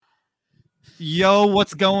Yo,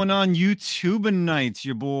 what's going on, YouTube nights?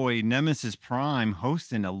 Your boy Nemesis Prime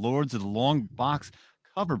hosting a Lords of the Long Box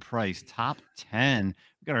cover price top 10.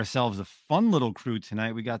 We got ourselves a fun little crew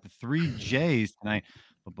tonight. We got the 3Js tonight.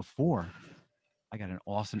 But before, I got an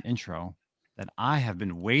awesome intro that I have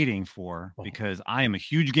been waiting for because I am a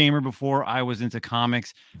huge gamer before I was into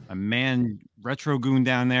comics. My man Retro Goon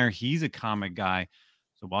down there, he's a comic guy.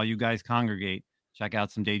 So while you guys congregate, check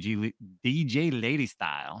out some DJ Lady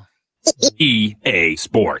Style. EA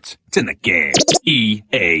Sports. It's in the game.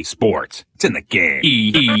 EA Sports. It's in the game.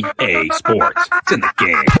 EA Sports. It's in the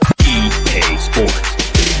game. EA Sports.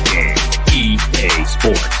 Game. EA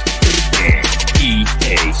Sports. Game.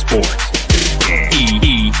 EA Sports. Game.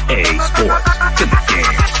 EA Sports. It's in the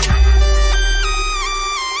game.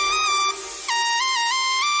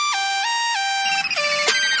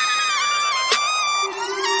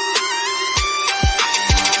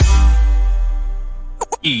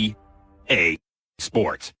 EA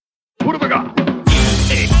Sports. What have I got?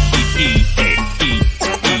 EA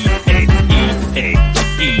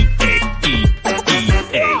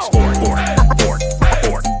Sports.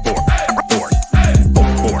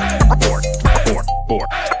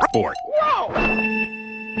 Sport.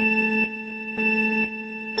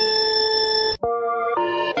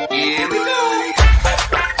 Here we go.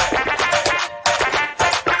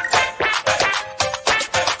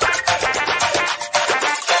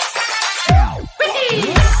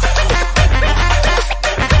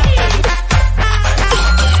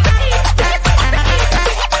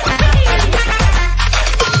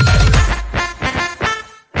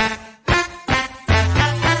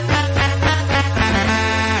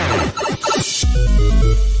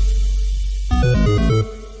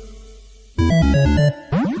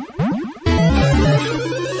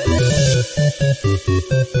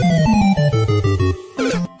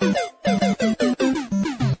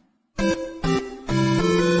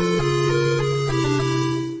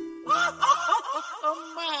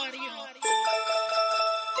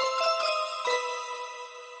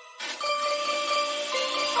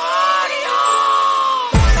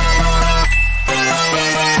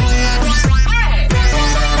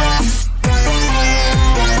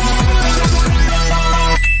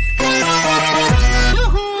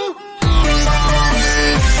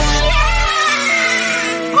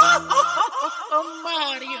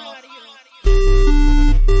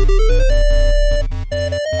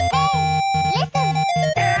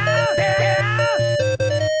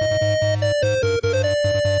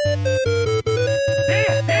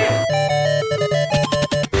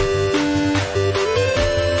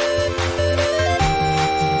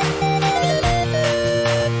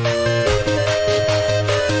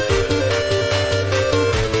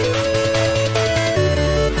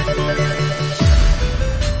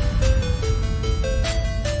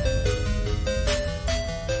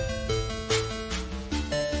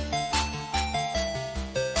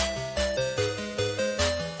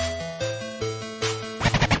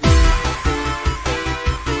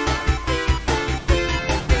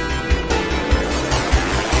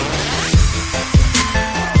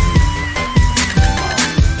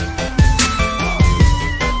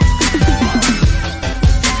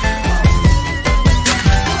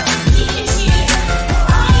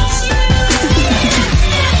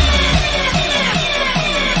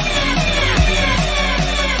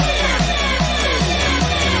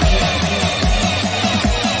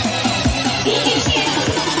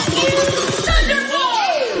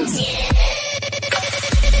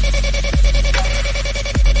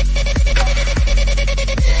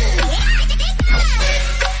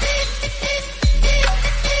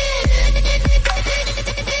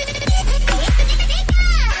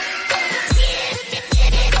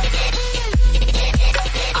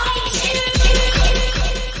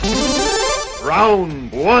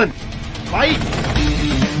 Round one, fight!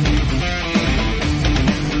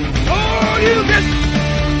 Oh, you get...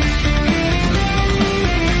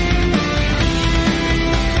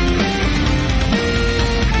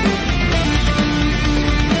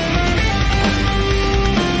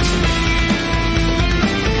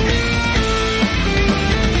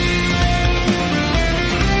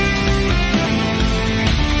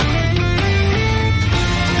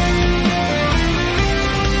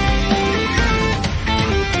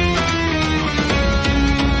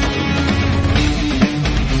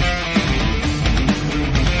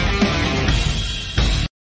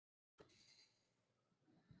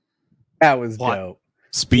 That was What? dope.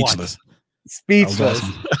 Speechless. Speechless.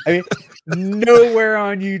 Awesome. I mean, nowhere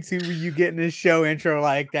on YouTube are you getting a show intro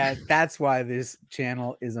like that. That's why this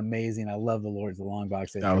channel is amazing. I love the Lords of the Long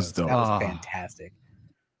Box. That was dope. That was Ah. fantastic.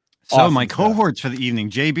 So Awesome my stuff. cohorts for the evening,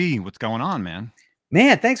 JB, what's going on, man?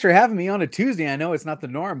 Man, thanks for having me on a Tuesday. I know it's not the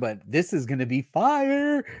norm, but this is going to be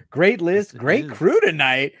fire. Great list, Yes, it great is. crew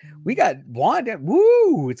tonight. We got Juan.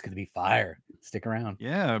 Woo! It's going to be fire. Stick around.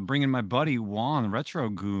 Yeah, bringing my buddy Juan, Retro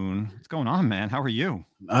Goon. What's going on, man? How are you?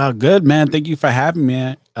 Good, man. Thank you for having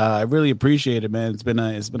me. I really appreciate it, man. It's been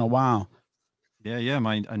a while. Yeah.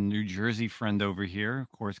 A New Jersey friend over here, of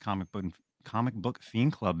course, comic book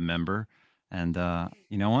fiend club member. And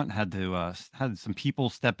you know what? Had some people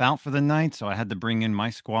step out for the night, so I had to bring in my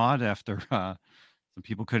squad after some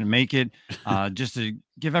people couldn't make it. Just to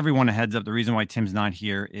give everyone a heads up, the reason why Tim's not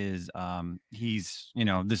here is he's,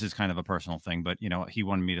 this is kind of a personal thing, but he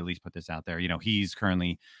wanted me to at least put this out there. He's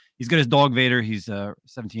got his dog Vader. He's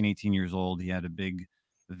 17, 18 years old. He had a big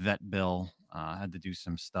vet bill, had to do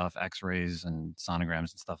some stuff, x-rays and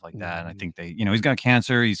sonograms and stuff like that. And I think he's got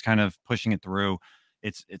cancer. He's kind of pushing it through.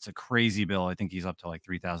 It's a crazy bill. I think he's up to like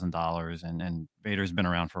 $3,000, and Vader's been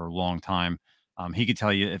around for a long time. He could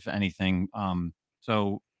tell you if anything.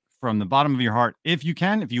 So from the bottom of your heart, if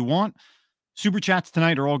you want, super chats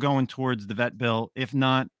tonight are all going towards the vet bill. If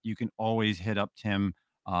not, you can always hit up Tim.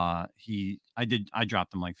 I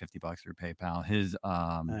dropped him like $50 through PayPal. His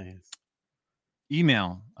Nice.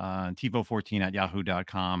 email,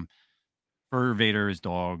 TiVo14@yahoo.com for Vader's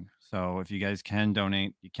dog. So if you guys can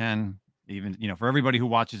donate, you can. Even, for everybody who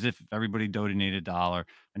watches, if everybody donated $1,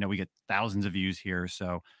 I know we get thousands of views here,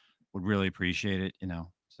 so would really appreciate it,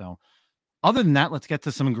 So other than that, let's get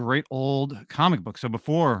to some great old comic books. So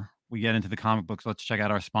before we get into the comic books, let's check out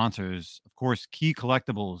our sponsors. Of course, Key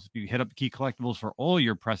Collectibles. If you hit up Key Collectibles for all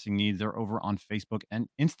your pressing needs, they're over on Facebook and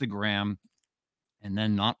Instagram. And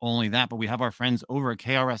then not only that, but we have our friends over at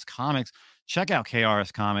KRS Comics. Check out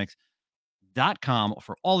KRScomics.com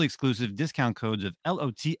for all the exclusive discount codes of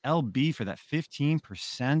LOTLB for that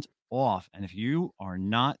 15% off. And if you are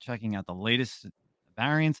not checking out the latest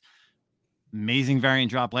variants, amazing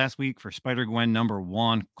variant drop last week for Spider-Gwen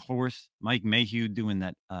 #1. Of course, Mike Mayhew doing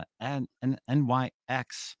that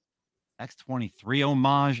NYX X23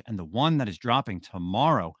 homage, and the one that is dropping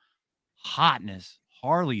tomorrow, Hotness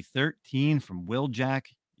Harley 13 from Will Jack.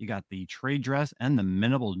 You got the trade dress and the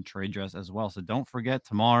minimal trade dress as well. So don't forget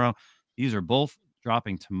tomorrow. These are both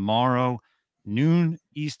dropping tomorrow, noon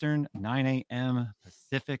Eastern, 9 a.m.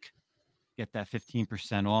 Pacific. Get that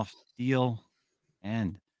 15% off deal.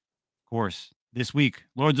 And of course, this week,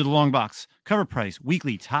 Lords of the Long Box cover price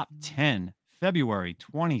weekly top 10, February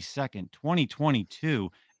 22nd,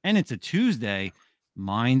 2022. And it's a Tuesday.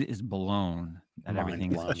 Mind is blown that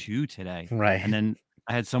everything is 2 today. Right. And then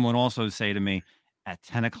I had someone also say to me at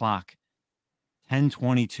 10 o'clock,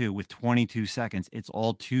 10:22 with 22 seconds, it's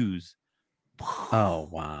all 2s. Oh,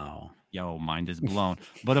 wow. Yo, mind is blown.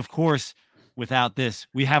 But of course, without this,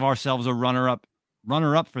 we have ourselves a runner-up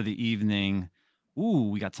for the evening.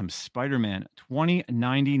 Ooh, we got some Spider-Man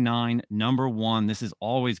 2099 #1. This is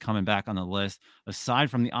always coming back on the list.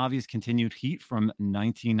 Aside from the obvious continued heat from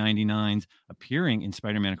 1999's appearing in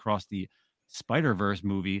Spider-Man Across the Spider-Verse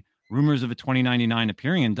movie, rumors of a 2099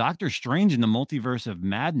 appearing in Doctor Strange in the Multiverse of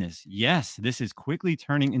Madness. Yes, this is quickly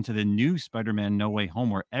turning into the new Spider-Man No Way Home,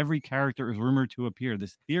 where every character is rumored to appear.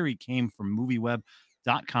 This theory came from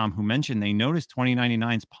MovieWeb.com, who mentioned they noticed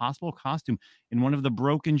 2099's possible costume in one of the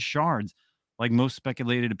broken shards. Like most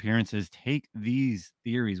speculated appearances, take these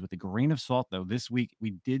theories with a grain of salt, though. This week,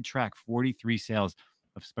 we did track 43 sales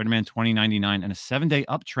of Spider-Man 2099 and a 7-day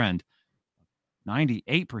uptrend,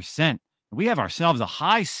 98%. We have ourselves a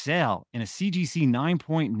high sale in a CGC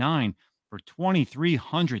 9.9 for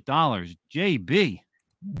 $2,300. JB.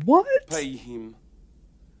 What? Pay him.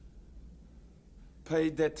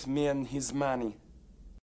 Pay that man his money.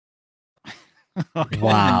 Oh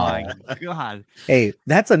Wow. my God. Hey,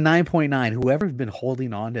 that's a 9.9. Whoever's been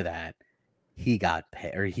holding on to that, he got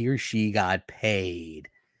paid, or he or she got paid.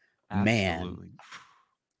 Man. Absolutely.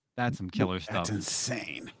 That's some killer stuff. That's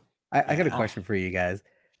insane. I got a question for you guys.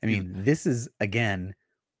 I mean, this is, again,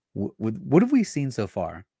 what have we seen so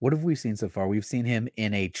far? We've seen him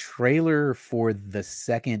in a trailer for the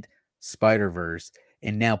second Spider-Verse,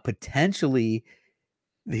 and now potentially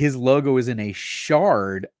his logo is in a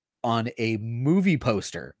shard on a movie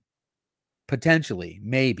poster. Potentially,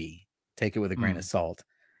 maybe. Take it with a grain of salt.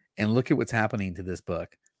 And look at what's happening to this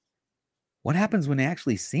book. What happens when they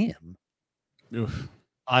actually see him? Oof.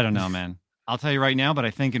 I don't know, man. I'll tell you right now, but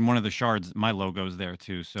I think in one of the shards, my logo's there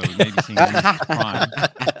too. So maybe seeing fine.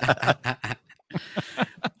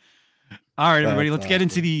 All right, everybody, let's get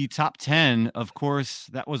into the top 10. Of course,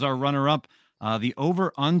 that was our runner-up. The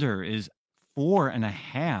over-under is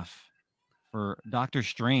 4.5 for Doctor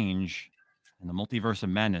Strange and the Multiverse of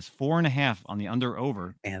Madness. 4.5 on the under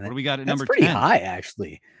over. And What do we got at that's number pretty 10? high,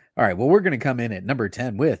 actually. All right, well, we're going to come in at number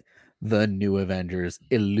 10 with The New Avengers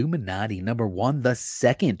Illuminati number 1, the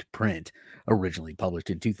second print, originally published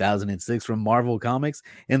in 2006 from Marvel Comics.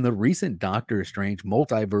 And the recent Doctor Strange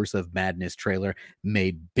Multiverse of Madness trailer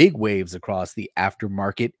made big waves across the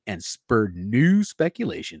aftermarket and spurred new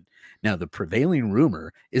speculation. Now, the prevailing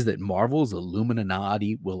rumor is that Marvel's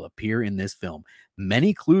Illuminati will appear in this film.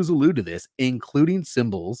 Many clues allude to this, including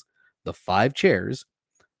symbols, the 5 chairs,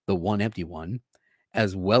 the one empty one,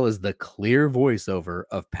 as well as the clear voiceover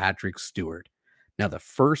of Patrick Stewart. Now, the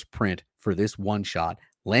first print for this one shot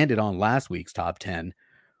landed on last week's top 10,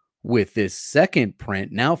 with this second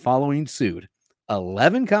print now following suit.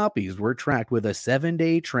 11 copies were tracked with a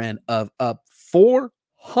 7-day trend of up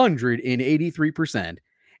 483%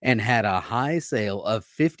 and had a high sale of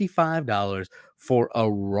 $55 for a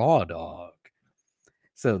raw dog.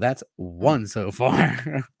 So that's one so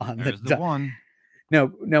far on There's the one. Now,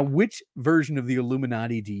 which version of the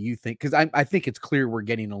Illuminati do you think? Because I think it's clear we're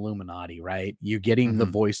getting Illuminati, right? You're getting the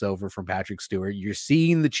voiceover from Patrick Stewart. You're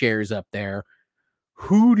seeing the chairs up there.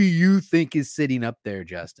 Who do you think is sitting up there,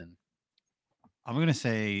 Justin? I'm going to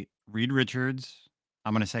say Reed Richards.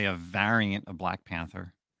 I'm going to say a variant of Black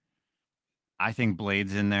Panther. I think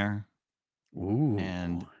Blade's in there. Ooh.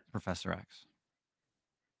 And Professor X.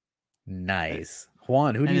 Nice.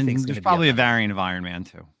 Juan, who do you think is going to be? There's probably a variant of Iron Man,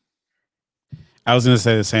 too. I was going to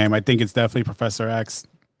say the same. I think it's definitely Professor X.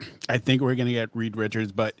 I think we're going to get Reed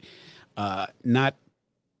Richards, but not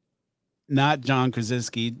John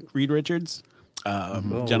Krasinski. Reed Richards,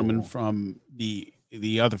 gentleman from the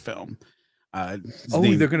other film.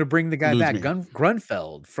 They're going to bring the guy back,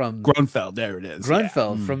 Grunfeld from Grunfeld. There it is.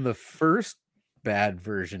 Grunfeld from the first bad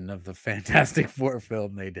version of the Fantastic Four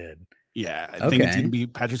film they did. Yeah, I think it's going to be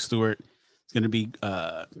Patrick Stewart. It's going to be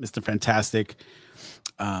Mr. Fantastic.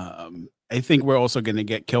 I think we're also going to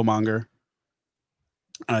get Killmonger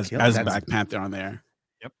as Black Panther on there.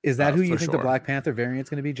 Yep. Is that who you think the Black Panther variant's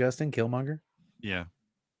going to be, Justin? Killmonger? Yeah.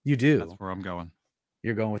 You do? That's where I'm going.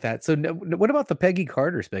 You're going with that. So what about the Peggy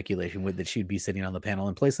Carter speculation that she'd be sitting on the panel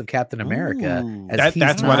in place of Captain America?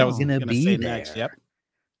 That's what I was going to be there. Next. Yep.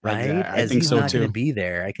 Right? I think so too. Going to be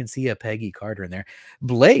there. I can see a Peggy Carter in there.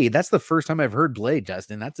 Blade, that's the first time I've heard Blade,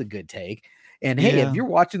 Justin. That's a good take. And hey, if you're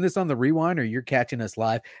watching this on the rewind or you're catching us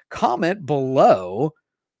live, comment below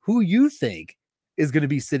who you think is going to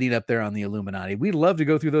be sitting up there on the Illuminati. We'd love to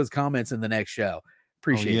go through those comments in the next show.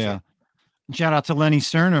 Appreciate you. Shout out to Lenny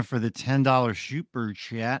Cerna for the $10 super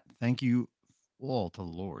chat. Thank you all to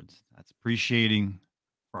Lords. That's appreciating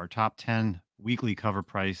for our top 10 weekly cover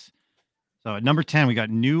price. So at number 10, we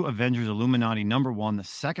got New Avengers Illuminati number 1, the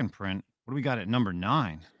second print. What do we got at number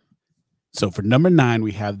 9? So for number 9,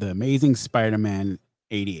 we have the Amazing Spider-Man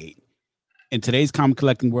 88. In today's comic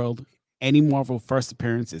collecting world, any Marvel first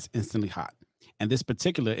appearance is instantly hot. And this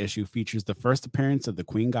particular issue features the first appearance of the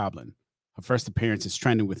Queen Goblin. Her first appearance is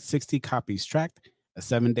trending with 60 copies tracked, a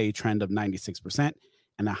 7-day trend of 96%,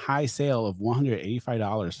 and a high sale of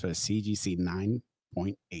 $185 for a CGC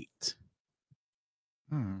 9.8.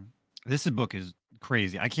 This book is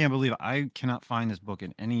crazy. I can't believe I cannot find this book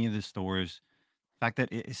in any of the stores. The fact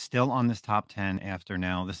that it is still on this top 10 after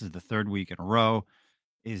now, this is the third week in a row,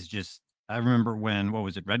 is just, I remember when,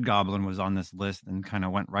 Red Goblin was on this list and kind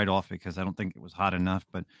of went right off because I don't think it was hot enough.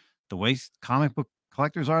 But the way comic book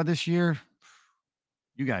collectors are this year,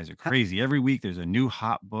 you guys are crazy. Every week there's a new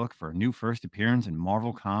hot book for a new first appearance in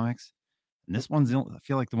Marvel Comics. And this one's, I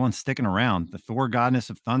feel like the one sticking around. The Thor Goddess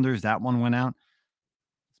of Thunders, that one went out.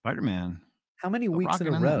 Spider-Man. How many weeks in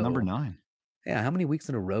a row? Number 9. Yeah, how many weeks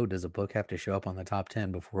in a row does a book have to show up on the top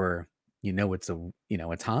 10 before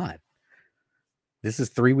it's hot? This is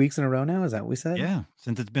 3 weeks in a row now. Is that what we said? Yeah,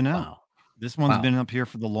 since it's been out. Wow. This one's been up here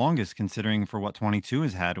for the longest, considering for what 22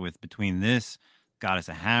 has had with between this, Goddess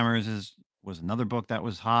of Hammers was another book that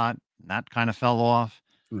was hot. And that kind of fell off.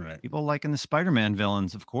 Right. People liking the Spider-Man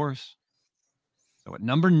villains, of course. So at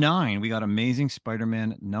number 9, we got Amazing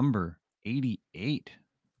Spider-Man number 88,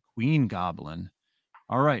 Queen Goblin.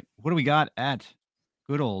 All right, what do we got at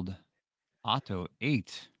good old Otto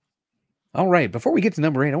 8? All right, before we get to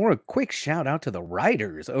number 8, I want a quick shout out to the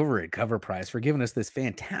writers over at Cover Price for giving us this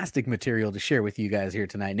fantastic material to share with you guys here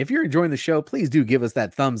tonight. And if you're enjoying the show, please do give us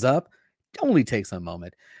that thumbs up. It only takes a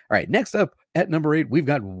moment. All right, next up at number 8, we've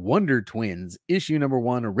got Wonder Twins, issue number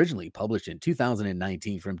 1, originally published in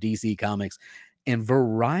 2019 from DC Comics. And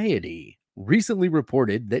Variety recently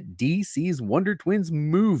reported that DC's Wonder Twins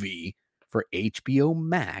movie for HBO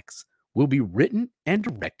Max will be written and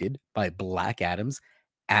directed by Black Adam's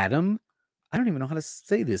Adam. I don't even know how to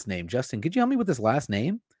say this name. Justin, could you help me with this last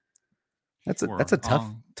name? That's Sure. a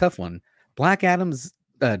tough one. Black Adam's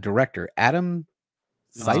director, Adam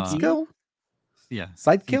Siteskill? Yeah.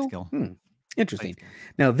 Siteskill? Interesting.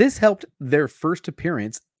 Now, this helped their first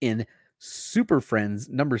appearance in Super Friends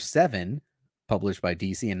number 7, published by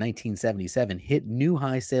DC in 1977, hit new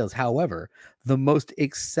high sales. However, the most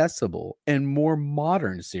accessible and more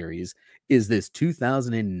modern series is this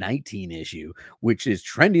 2019 issue, which is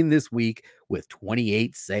trending this week with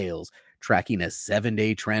 28 sales, tracking a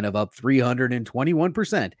 7-day trend of up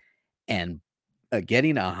 321%, and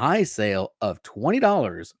getting a high sale of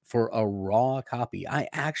 $20 for a raw copy. I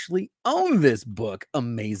actually own this book,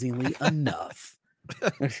 amazingly enough.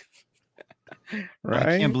 Right?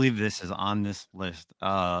 I can't believe this is on this list.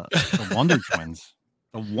 The Wonder Twins.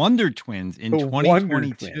 The Wonder Twins in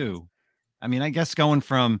 2022. I mean, I guess going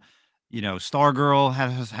from, Stargirl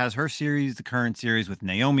has her series, the current series with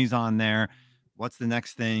Naomi's on there. What's the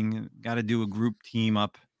next thing? Got to do a group team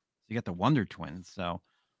up. You got the Wonder Twins. So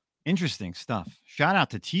interesting stuff. Shout out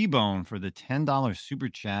to T-Bone for the $10 super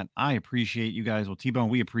chat. I appreciate you guys. Well, T-Bone,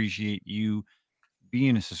 we appreciate you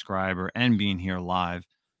being a subscriber and being here live.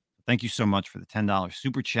 Thank you so much for the $10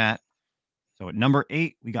 super chat. So at number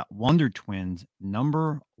 8, we got Wonder Twins.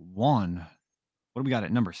 Number 1. What do we got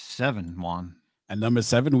at number 7, Juan? At number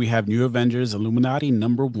 7, we have New Avengers Illuminati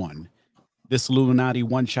number 1. This Illuminati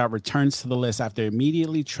one-shot returns to the list after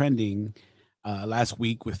immediately trending last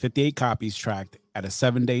week with 58 copies tracked at a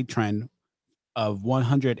 7-day trend of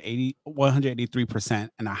 183%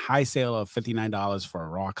 and a high sale of $59 for a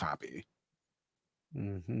raw copy.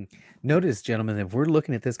 Mm-hmm. Notice, gentlemen, if we're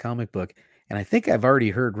looking at this comic book, and I think I've already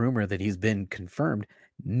heard rumor that he's been confirmed,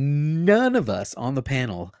 none of us on the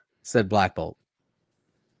panel said Black Bolt.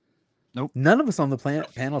 Nope. None of us on the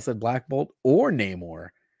panel said Black Bolt or Namor.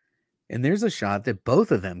 And there's a shot that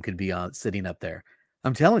both of them could be sitting up there.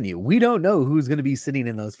 I'm telling you, we don't know who's going to be sitting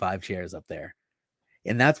in those 5 chairs up there.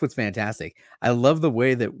 And that's what's fantastic. I love the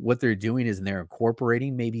way that what they're doing is they're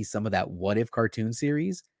incorporating maybe some of that What If cartoon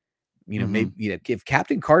series. Maybe if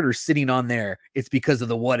Captain Carter's sitting on there, it's because of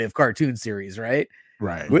the What If cartoon series, right?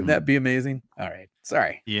 Right. Wouldn't that be amazing? All right.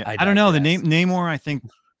 Sorry. Yeah. I don't know. The name Namor, I think,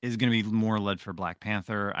 is going to be more led for Black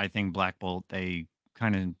Panther. I think Black Bolt, they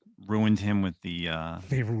kind of ruined him with the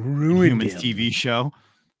Humans TV show.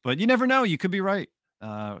 But you never know. You could be right.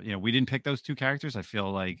 We didn't pick those 2 characters. I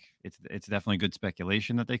feel like it's definitely good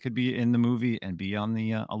speculation that they could be in the movie and be on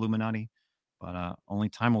the Illuminati, but only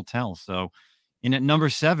time will tell. So, in at number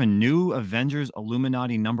 7, New Avengers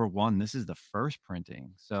Illuminati number 1. This is the first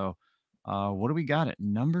printing. So, what do we got at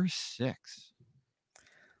number 6?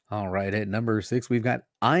 All right, at number 6, we've got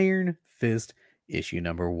Iron Fist issue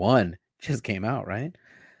number 1. Just came out, right?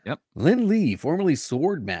 Yep. Lin Lee, formerly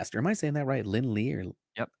Swordmaster. Am I saying that right? Lin Lee or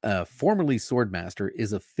Yep. Formerly Swordmaster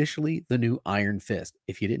is officially the new Iron Fist,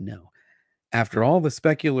 if you didn't know. After all the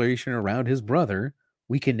speculation around his brother,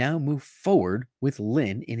 we can now move forward with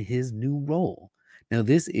Lin in his new role. Now,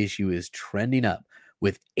 this issue is trending up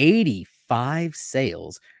with 85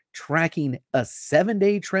 sales, tracking a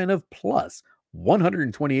 7-day trend of plus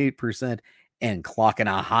 128% and clocking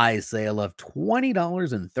a high sale of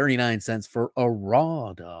 $20.39 for a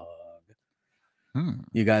raw dog.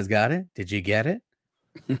 You guys got it? Did you get it?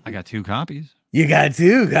 I got 2 copies. You got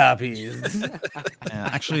 2 copies.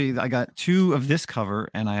 Actually, I got 2 of this cover,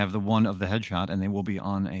 and I have the one of the headshot, and they will be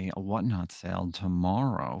on a Whatnot sale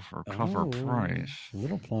tomorrow for cover price.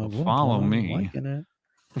 Little plug. Follow me. Liking it.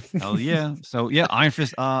 Oh yeah. So yeah, Iron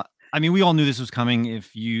Fist. I mean, we all knew this was coming.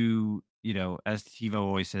 If you as TiVo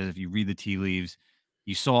always says, if you read the tea leaves,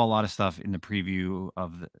 you saw a lot of stuff in the preview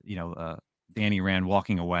of the, Danny Rand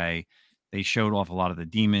walking away. They showed off a lot of the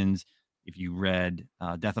demons. If you read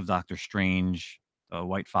Death of Doctor Strange, the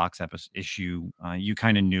White Fox issue, you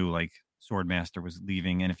kind of knew like Swordmaster was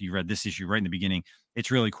leaving. And if you read this issue right in the beginning,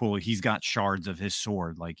 it's really cool. He's got shards of his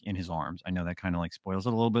sword like in his arms. I know that kind of like spoils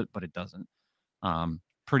it a little bit, but it doesn't.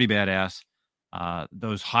 Pretty badass.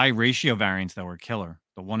 Those high ratio variants that were killer,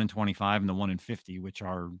 the 1 in 25 and the 1 in 50, which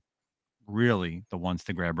are really the ones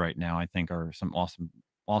to grab right now, I think are some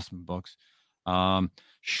awesome books.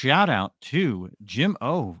 Shout out to Jim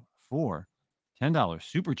O for $10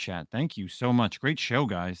 super chat. Thank you so much. Great show,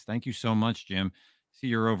 guys. Thank you so much, Jim. See,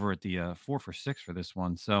 you're over at the 4 for 6 for this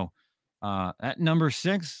one. So at number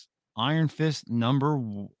 6, Iron Fist number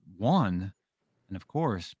 1. And of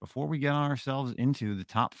course, before we get ourselves into the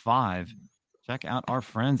top 5, check out our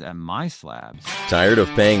friends at MySlabs. Tired of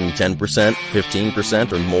paying 10%,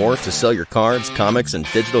 15%, or more to sell your cards, comics, and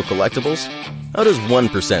digital collectibles? How does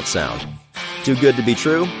 1% sound? Too good to be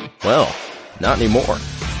true? Well, not anymore.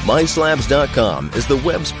 MySlabs.com is the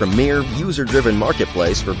web's premier user-driven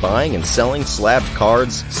marketplace for buying and selling slabbed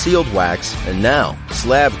cards, sealed wax, and now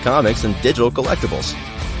slabbed comics and digital collectibles.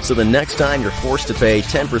 So the next time you're forced to pay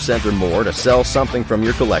 10% or more to sell something from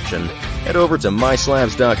your collection, head over to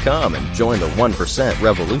MySlabs.com and join the 1%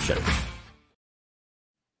 revolution.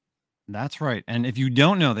 That's right. And if you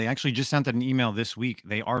don't know, they actually just sent an email this week.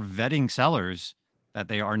 They are vetting sellers that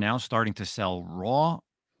they are now starting to sell raw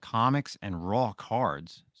comics and raw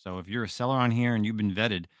cards. So if you're a seller on here and you've been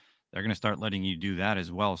vetted, they're going to start letting you do that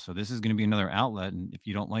as well. So this is going to be another outlet. And if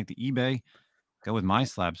you don't like the eBay, go with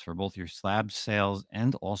MySlabs for both your slab sales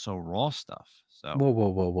and also raw stuff. So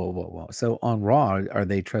Whoa. So on Raw, are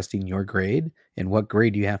they trusting your grade? And what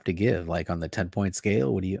grade do you have to give? Like on the 10-point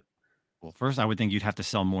scale? What do you? well, first I would think you'd have to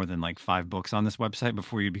sell more than like 5 books on this website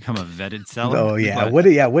before you become a vetted seller. Oh yeah. But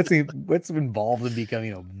What's involved in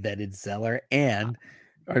becoming a vetted seller? And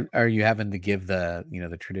are you having to give the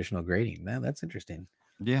the traditional grading? Man, that's interesting.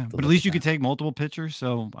 yeah, To but at look least at you could that. take multiple pictures.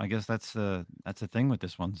 So I guess that's a thing with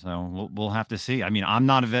this one. So we'll have to see. I mean, I'm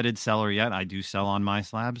not a vetted seller yet. I do sell on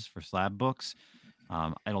MySlabs for slab books.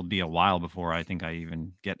 It'll be a while before I think I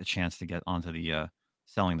even get the chance to get onto the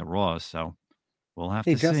selling the raws. So we'll have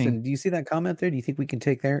Hey to see. Justin, do you see that comment there? Do you think we can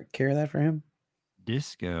take care of that for him?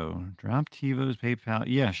 Disco drop TiVo's PayPal.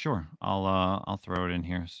 Yeah, sure. I'll throw it in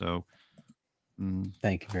here. So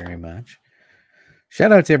Thank you very much.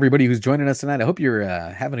 Shout out to everybody who's joining us tonight. I hope you're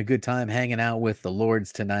having a good time hanging out with the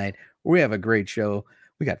Lords tonight. We have a great show.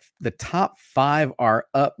 We got the top 5 are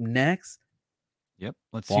up next. yep.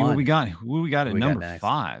 Let's see what we got. Who we got at Who we got number next?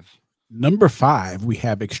 5? Number 5, we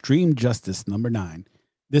have Extreme Justice number 9.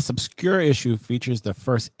 This obscure issue features the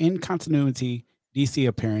first in-continuity DC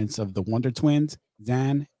appearance of the Wonder Twins,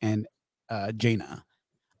 Zan and Jaina.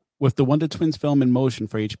 With the Wonder Twins film in motion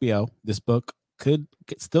for HBO, this book could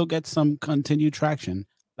still get some continued traction.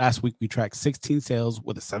 Last week, we tracked 16 sales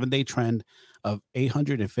with a 7-day trend of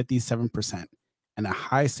 857% and a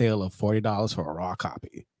high sale of $40 for a raw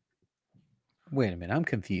copy. Wait a minute, I'm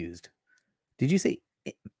confused. Did you say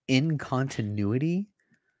in continuity?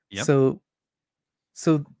 Yep. So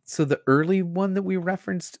the early one that we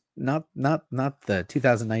referenced, not the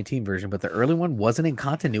 2019 version, but the early one wasn't in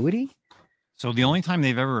continuity? So the only time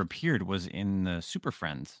they've ever appeared was in the Super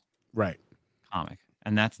Friends Right. comic,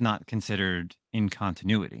 and that's not considered in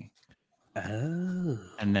continuity. Oh.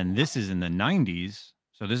 And then this is in the 90s,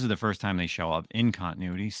 so this is the first time they show up in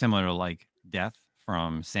continuity, similar to like Death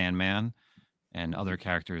from Sandman and other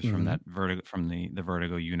characters from that Vertigo from the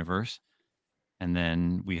Vertigo universe. And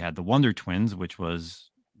then we had the Wonder Twins, which was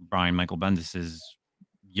Brian Michael Bendis's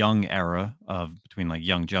young era of between like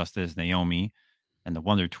Young Justice, Naomi, and the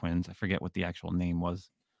Wonder Twins. I forget what the actual name was,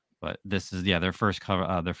 but this is their first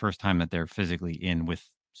cover, their first time that they're physically in with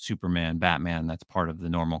Superman, Batman. That's part of the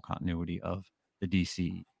normal continuity of the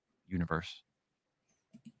DC universe.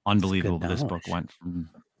 Unbelievable! This book went from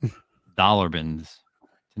dollar bins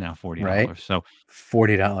to now $40. Right. So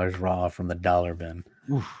 $40 raw from the dollar bin.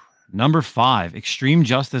 oof. Number 5, Extreme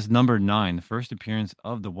Justice number 9, the first appearance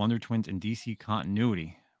of the Wonder Twins in DC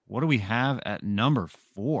continuity. What do we have at number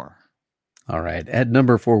 4? All right. At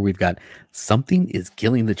number 4, we've got Something is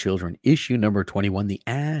Killing the Children, issue number 21, the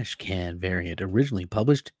Ash Can variant, originally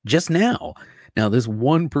published just now. Now, this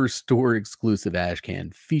one per store exclusive Ash Can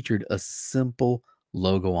featured a simple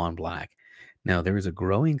logo on black. Now, there is a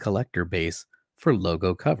growing collector base for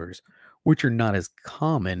logo covers, which are not as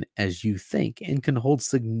common as you think and can hold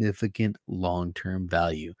significant long-term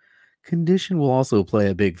value. Condition will also play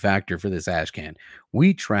a big factor for this Ash Can.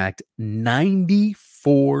 We tracked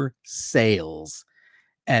 94 sales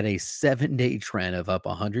at a 7-day trend of up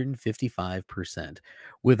 155%,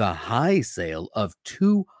 with a high sale of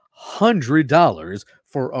 $200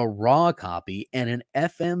 for a raw copy and an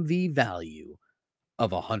FMV value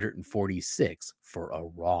of 146 for a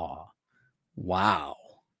raw. Wow.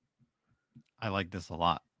 I like this a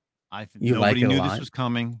lot. You like Nobody it a knew lot? this was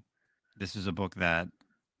coming. This is a book that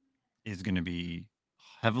is going to be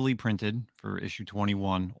heavily printed for issue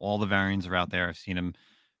 21. All the variants are out there. I've seen them,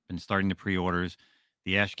 been starting the pre-orders.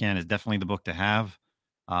 The Ash Can is definitely the book to have.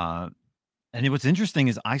 And what's interesting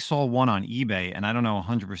is I saw one on eBay, and I don't know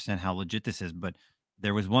 100% how legit this is, but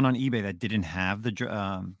there was one on eBay that didn't have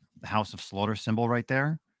the House of Slaughter symbol right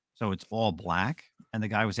there. So it's all black. And the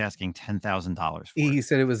guy was asking $10,000 for He it.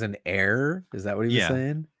 said it was an error. Is that what he was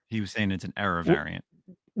saying? He was saying it's an error variant.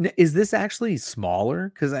 Is this actually smaller?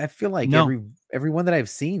 Because I feel like No. every one that I've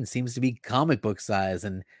seen seems to be comic book size,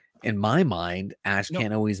 and in my mind, Ash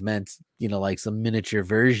Can always meant like some miniature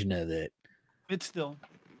version of it. It's still.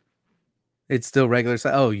 It's still regular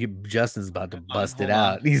size. Oh, Justin's about to bust it Hold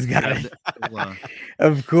on. out. He's got Grab it. Hold on.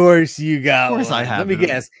 Of course you got Of course I one. have Let me it.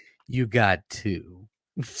 guess. You got 2.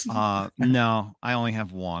 No, I only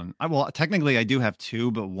have one. Technically I do have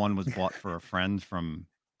 2, but one was bought for a friend from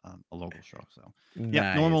a local show. So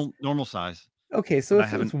yeah, Nice. normal size. Okay, so But I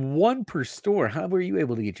if it's haven't. 1 per store, how were you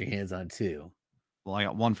able to get your hands on 2? Well, I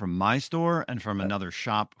got one from my store and from another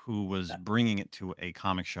shop who was bringing it to a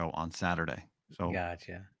comic show on Saturday. So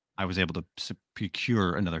Gotcha. I was able to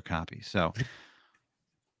procure another copy. So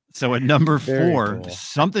at number Very 4, cool.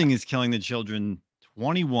 Something is Killing the Children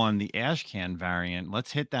 21, the ash can variant.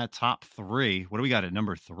 Let's hit that top 3. What do we got at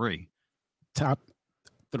number 3? Top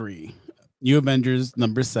 3. New Avengers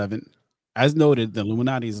number 7. As noted, the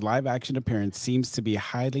Illuminati's live action appearance seems to be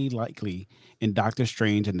highly likely in Doctor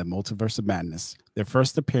Strange and the Multiverse of Madness. Their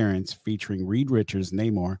first appearance, featuring Reed Richards,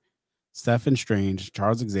 Namor, Stephen Strange,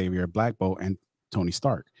 Charles Xavier, Black Bolt, and Tony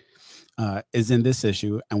Stark, is in this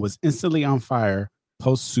issue and was instantly on fire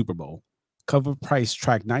post Super Bowl. Cover price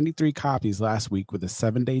tracked 93 copies last week with a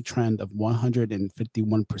 7-day trend of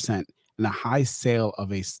 151% and a high sale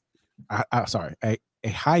of a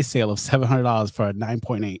high sale of $700 for a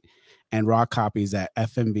 9.8 and raw copies at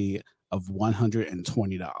FMV of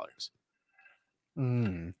 $120.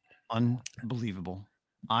 Unbelievable.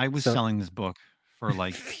 I was selling this book for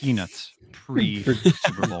like peanuts pre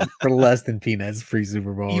Super Bowl. For less than peanuts pre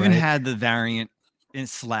Super Bowl. Even right? had the variant in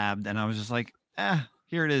slabbed, and I was just like,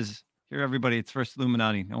 here it is. Here, everybody, it's first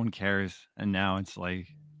Illuminati. No one cares. And now it's like,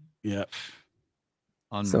 yeah,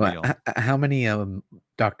 unreal. So how many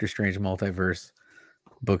Doctor Strange multiverse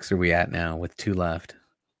books are we at now with 2 left?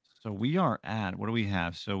 So we are at, what do we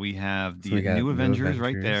have? So we have the we got New New Avengers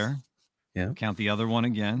right Avengers. there. Yeah. Count the other one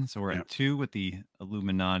again. So we're Yeah. at 2 with the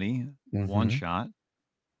Illuminati one Mhm. shot.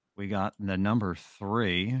 We got the number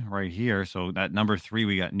 3 right here. So that number 3,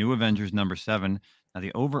 we got New Avengers number 7. Now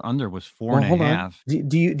the over under was 4.5.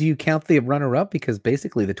 Do you count the runner up, because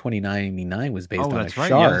basically the 29.99 was based on that's a right,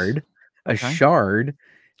 shard, yes. a Okay. shard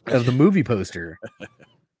of the movie poster. You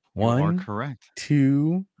are 1, correct.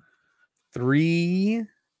 2, 3,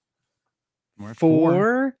 We're at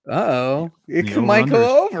 4. Uh-oh. It The might over-under is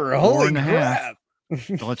go over. Holy 4.5.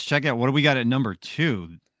 crap. So let's check out. What do we got at number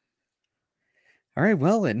 2? All right,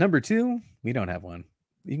 well, at number 2, we don't have one.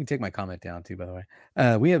 You can take my comment down too, by the way.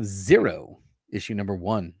 We have Zero, issue number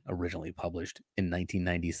 1, originally published in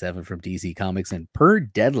 1997 from DC Comics, and per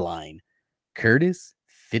Deadline, Curtis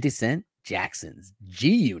 50 Cent Jackson's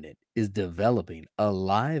G-Unit is developing a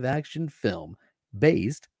live-action film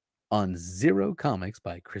based on Zero comics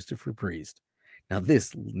by Christopher Priest. Now,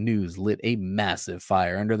 this news lit a massive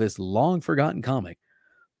fire under this long-forgotten comic,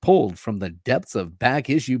 pulled from the depths of back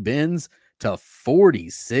issue bins to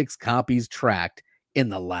 46 copies tracked in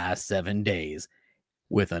the last 7 days,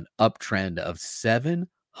 with an uptrend of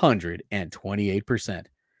 728%,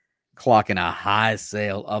 clocking a high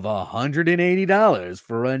sale of $180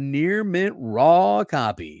 for a near mint raw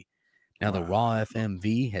copy. Now, the raw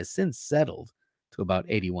FMV has since settled to about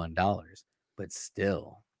 $81, but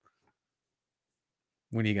still.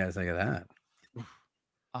 What do you guys think of that?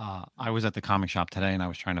 I was at the comic shop today and I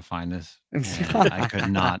was trying to find this. And I could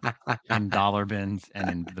not, in dollar bins and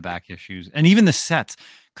in the back issues and even the sets,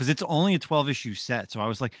 because it's only a 12-issue set. So I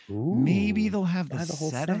was like, maybe they'll have the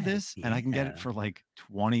whole set of this and I can get it Yeah. for like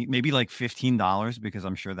 20, maybe like $15, because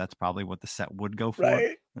I'm sure that's probably what the set would go for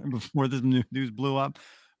Right. before this news blew up.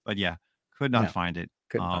 But yeah, could not No, find it.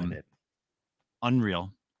 Couldn't find it.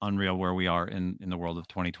 Unreal where we are in the world of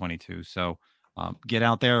 2022. So get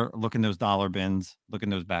out there, look in those dollar bins, look in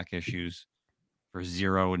those back issues for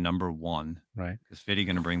Zero and number 1. Right. Is Fitty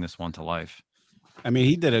going to bring this one to life? I mean,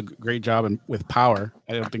 he did a great job with Power.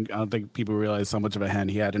 I don't think people realize how much of a hand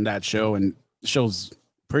he had in that show, and the show's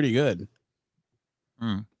pretty good.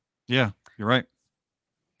 Yeah, you're right.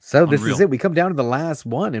 So this is Unreal. it. We come down to the last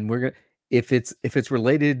one, and we're gonna if it's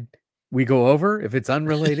related, we go over. If it's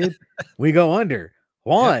unrelated, we go under.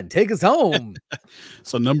 Juan, take us home.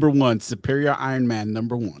 So number 1, Superior Iron Man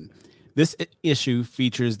number 1. This issue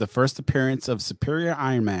features the first appearance of Superior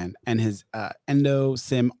Iron Man and his Endo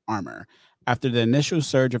Sim armor. After the initial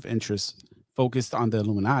surge of interest focused on the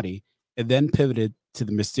Illuminati, it then pivoted to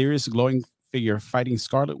the mysterious glowing figure fighting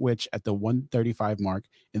Scarlet Witch at the 135 mark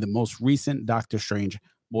in the most recent Doctor Strange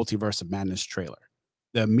Multiverse of Madness trailer.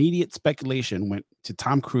 The immediate speculation went to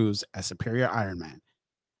Tom Cruise as Superior Iron Man,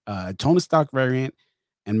 Tony Stark variant,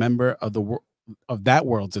 and member of that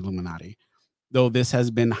world's Illuminati, though this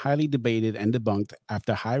has been highly debated and debunked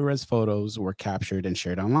after high-res photos were captured and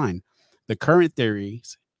shared online. The current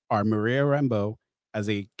theories are Maria Rambeau as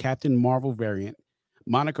a Captain Marvel variant,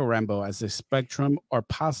 Monica Rambeau as a Spectrum, or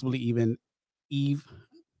possibly even Eve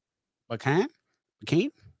McCain,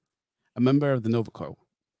 a member of the Nova Corps.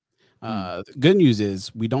 The good news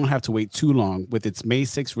is we don't have to wait too long with its May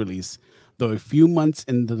 6th release, though a few months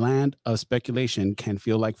in the land of speculation can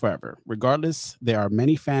feel like forever. Regardless, there are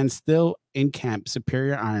many fans still in Camp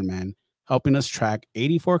Superior Iron Man, helping us track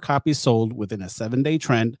 84 copies sold within a 7-day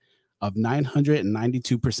trend of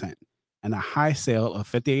 992% and a high sale of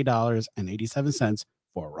 $58.87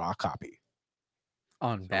 for a raw copy.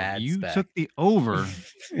 On bad You spec. took the over.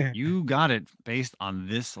 You got it based on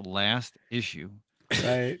this last issue.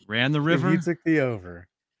 Right. Ran the If river. you took the over.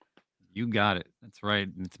 You got it. That's right.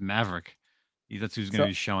 It's Maverick. That's who's going to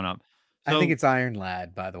be showing up. I think it's Iron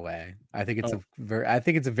Lad, by the way. I think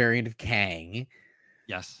it's a variant of Kang.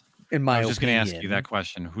 Yes. In my I was just going to ask you opinion. that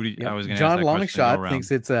question. Who do you, I was going to John ask that question Longshot go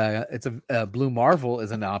thinks around. it's a Blue Marvel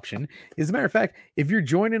is an option. As a matter of fact, if you're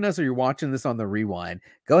joining us or you're watching this on the rewind,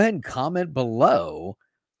 go ahead and comment below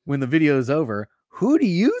when the video is over. Who do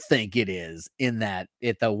you think it is in that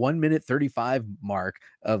at the 1 minute 35 mark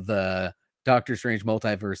of the Doctor Strange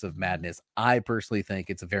Multiverse of Madness? I personally think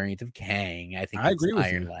it's a variant of Kang. I think I it's agree with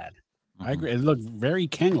Iron you. Lad. I agree. It looked very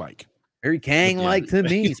Kang-like. Very Kang-like to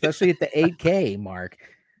me, especially at the 8K mark.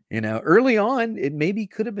 Early on, it maybe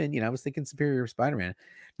could have been, I was thinking Superior Spider-Man.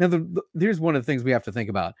 Now, there's one of the things we have to think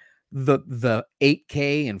about. The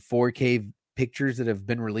 8K and 4K pictures that have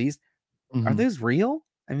been released, are those real?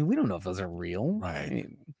 I mean, we don't know if those are real. Right.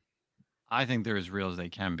 I think they're as real as they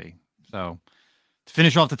can be. So to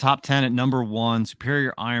finish off the top 10 at number 1,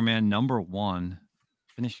 Superior Iron Man, number 1,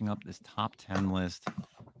 finishing up this top 10 list.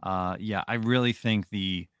 I really think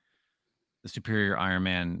the Superior Iron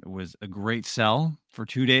Man was a great sell for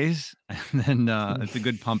 2 days, and then it's a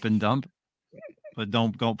good pump and dump. But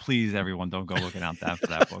don't please everyone, don't go looking out for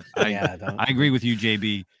that book. I agree with you,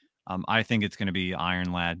 JB. I think it's going to be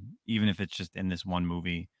Iron Lad, even if it's just in this one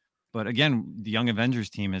movie. But again, the Young Avengers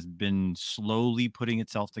team has been slowly putting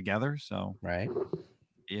itself together, so right,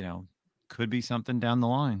 could be something down the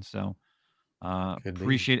line. So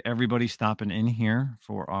appreciate everybody stopping in here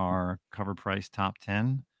for our Cover Price Top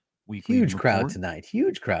 10 weekly. Huge crowd tonight.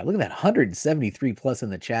 Huge crowd. Look at that, 173 plus in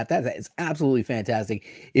the chat. That is absolutely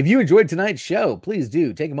fantastic. If you enjoyed tonight's show, please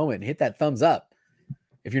do take a moment and hit that thumbs up.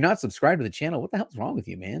 If you're not subscribed to the channel, what the hell's wrong with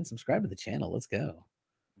you, man? Subscribe to the channel. Let's go.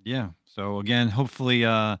 Yeah. So again, hopefully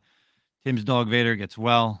Tim's dog Vader gets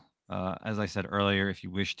well. As I said earlier, if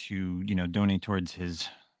you wish to, donate towards his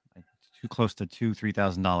too close to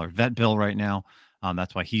 $3,000 vet bill right now.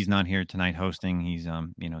 That's why he's not here tonight hosting. He's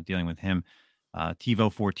dealing with him.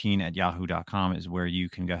 TiVo14@yahoo.com is where you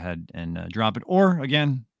can go ahead and drop it. Or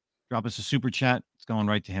again, drop us a super chat. It's going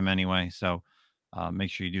right to him anyway. So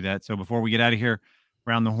make sure you do that. So before we get out of here,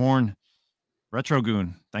 Round the Horn, Retro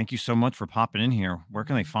Goon, thank you so much for popping in here. Where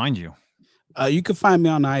can they find you? You can find me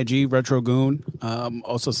on IG, Retro Goon.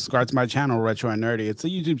 Also subscribe to my channel, Retro and Nerdy. It's a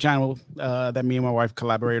YouTube channel that me and my wife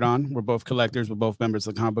collaborate on. We're both collectors. We're both members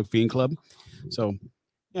of the Comic Book Fiend Club. So,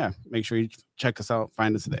 yeah, make sure you check us out.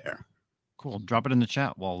 Find us there. Cool. Drop it in the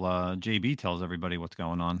chat while JB tells everybody what's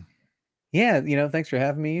going on. Yeah, thanks for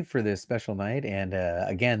having me for this special night. And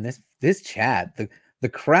again, this chat, the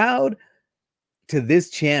crowd to this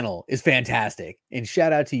channel is fantastic, and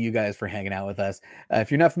shout out to you guys for hanging out with us.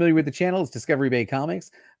 If you're not familiar with the channel, it's Discovery Bay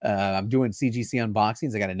Comics. I'm doing CGC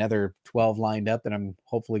unboxings. I got another 12 lined up that I'm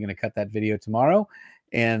hopefully going to cut that video tomorrow,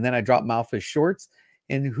 and then I drop Malfish shorts,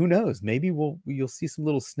 and who knows, maybe you'll see some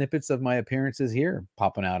little snippets of my appearances here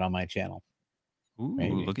popping out on my channel.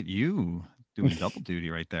 Ooh, look at you doing double duty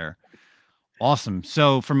right there. Awesome.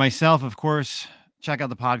 So for myself, of course, check out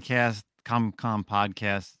the podcast, ComCom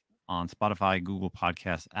Podcast, on Spotify, Google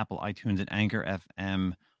Podcasts, Apple, iTunes, and Anchor FM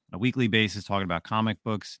on a weekly basis, talking about comic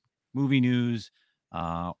books, movie news.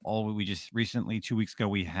 We just recently, 2 weeks ago,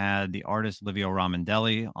 we had the artist Livio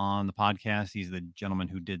Ramondelli on the podcast. He's the gentleman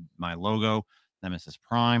who did my logo, Nemesis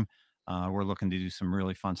Prime. We're looking to do some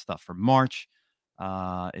really fun stuff for March.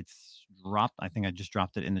 It's dropped. I think I just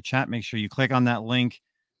dropped it in the chat. Make sure you click on that link.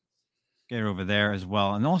 Get it over there as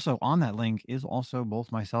well. And also on that link is also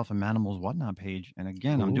both myself and Manimal's Whatnot page. And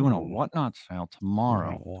again, I'm doing a Whatnot sale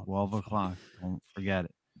tomorrow, 12 o'clock. Don't forget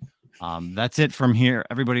it. That's it from here.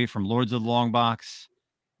 Everybody from Lords of the Long Box.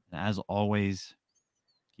 And as always,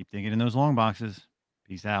 keep thinking in those long boxes.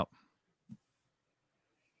 Peace out.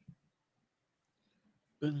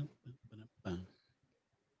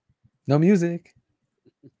 No music.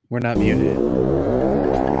 We're not muted.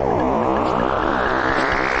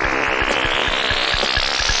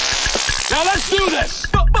 Now let's do this.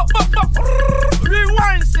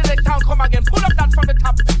 Rewind, select, and come again. Pull up that from the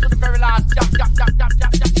top to the very last. Jump.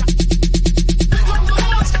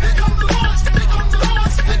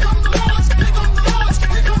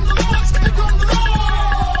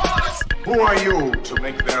 Who are you to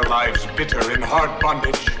make their lives bitter in hard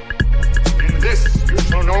bondage? In this you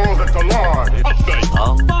shall know that the Lord is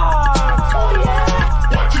faithful. 1,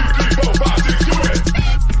 2, 3, 4, 5, 6, do it!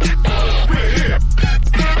 We're here!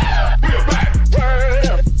 We're back!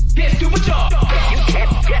 Let's do a job. You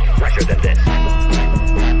can't get fresher than this.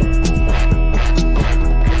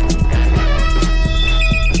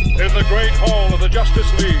 In the great hall of the Justice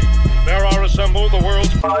League, there are assembled the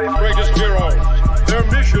world's 5 greatest heroes. Their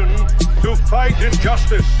mission, to fight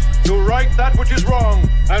injustice, to right that which is wrong,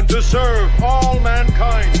 and to serve all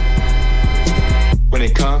mankind. When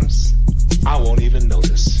it comes, I won't even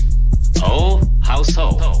notice. Oh, how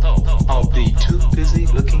so? I'll be too busy